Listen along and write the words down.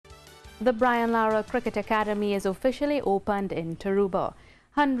The Brian Lara Cricket Academy is officially opened in Tarouba.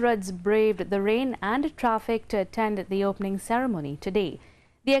 Hundreds braved the rain and traffic to attend the opening ceremony today.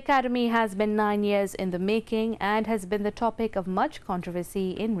 The academy has been 9 years in the making and has been the topic of much controversy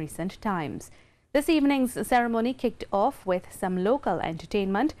in recent times. This evening's ceremony kicked off with some local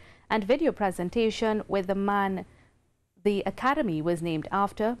entertainment and video presentation with the man the academy was named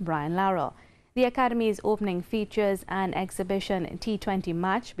after, Brian Lara. The academy's opening features an exhibition T20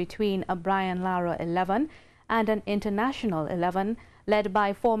 match between a Brian Lara 11 and an international 11 led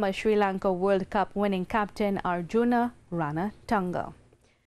by former Sri Lanka World Cup winning captain Arjuna Ranatunga.